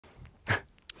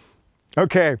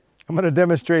Okay, I'm going to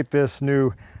demonstrate this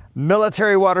new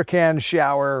military water can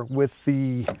shower with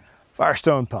the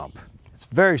Firestone pump. It's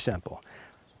very simple.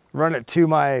 Run it to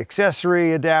my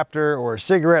accessory adapter or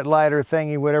cigarette lighter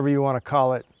thingy, whatever you want to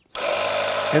call it,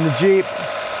 in the Jeep.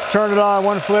 Turn it on,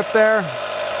 one flip there.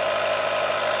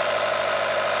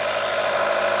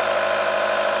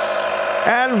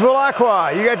 And voila,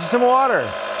 you got you some water.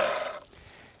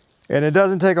 And it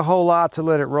doesn't take a whole lot to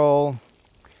let it roll.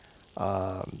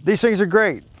 These things are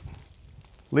great.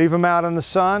 Leave them out in the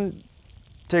sun,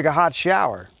 take a hot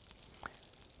shower,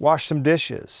 wash some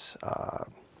dishes,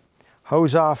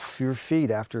 hose off your feet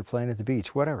after playing at the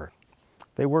beach, whatever.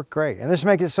 They work great. And this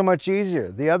makes it so much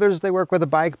easier. The others, they work with a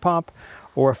bike pump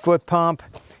or a foot pump.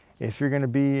 If you're going to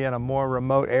be in a more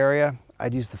remote area,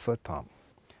 I'd use the foot pump.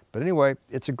 But anyway,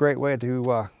 it's a great way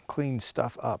to clean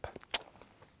stuff up.